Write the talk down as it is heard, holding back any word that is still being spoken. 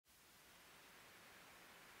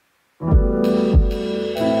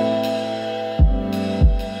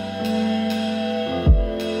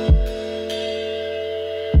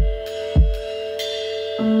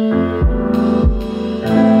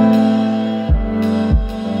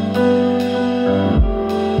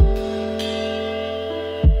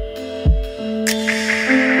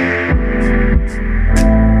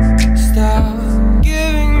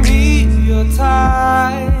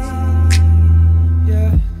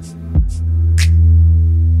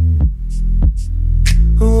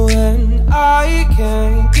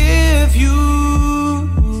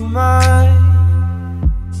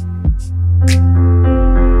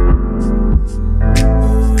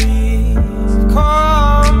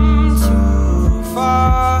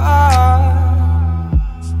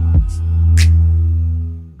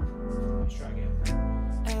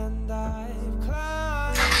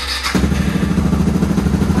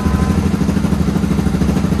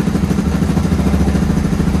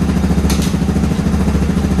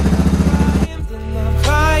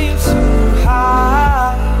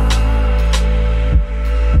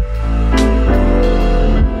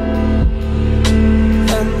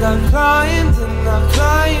climbed and I've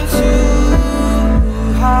climbed too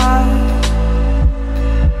high.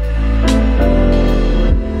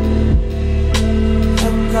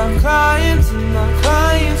 And I've climbed and I've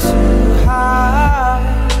climbed too high.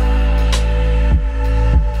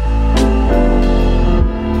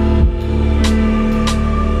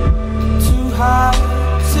 Too high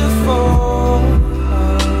to fall.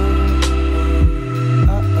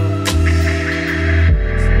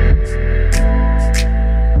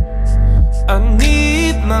 I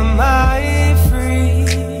need my mind free,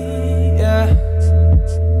 yeah.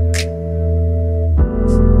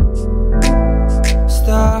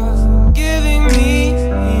 Stop giving me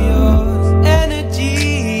your energy.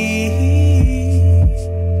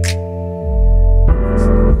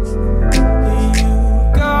 You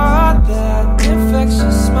got that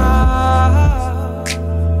infectious smile,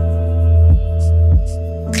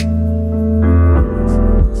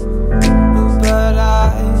 but I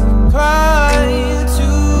climb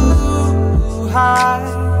too high.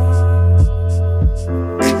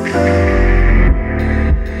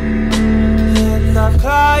 And I've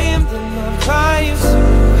climbed and I've climbed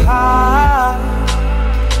too high.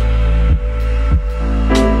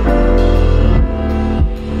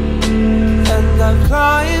 And I've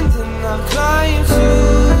climbed and I've climbed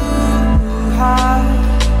too high.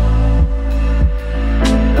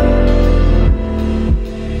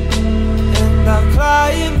 And I've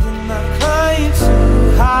climbed and I've climbed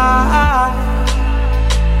too high.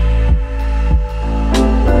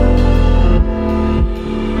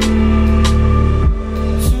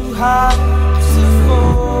 Too high to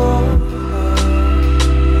fall.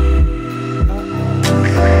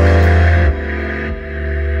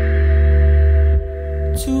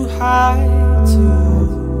 Too high to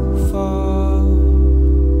fall.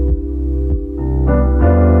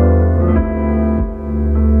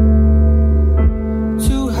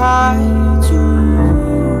 Too high to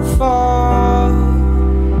fall.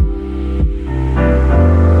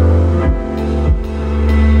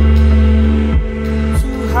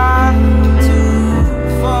 Too high to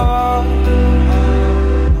fall.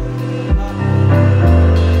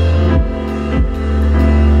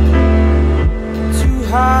 Too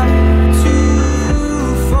high to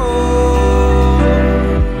fall.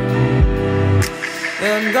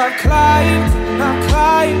 And I've climbed and I've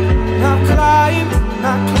climbed and I've climbed and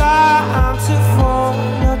I've climbed to fall,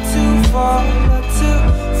 not to fall, not to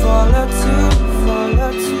fall, not to fall,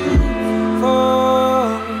 not to fall.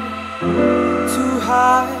 Too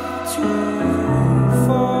high to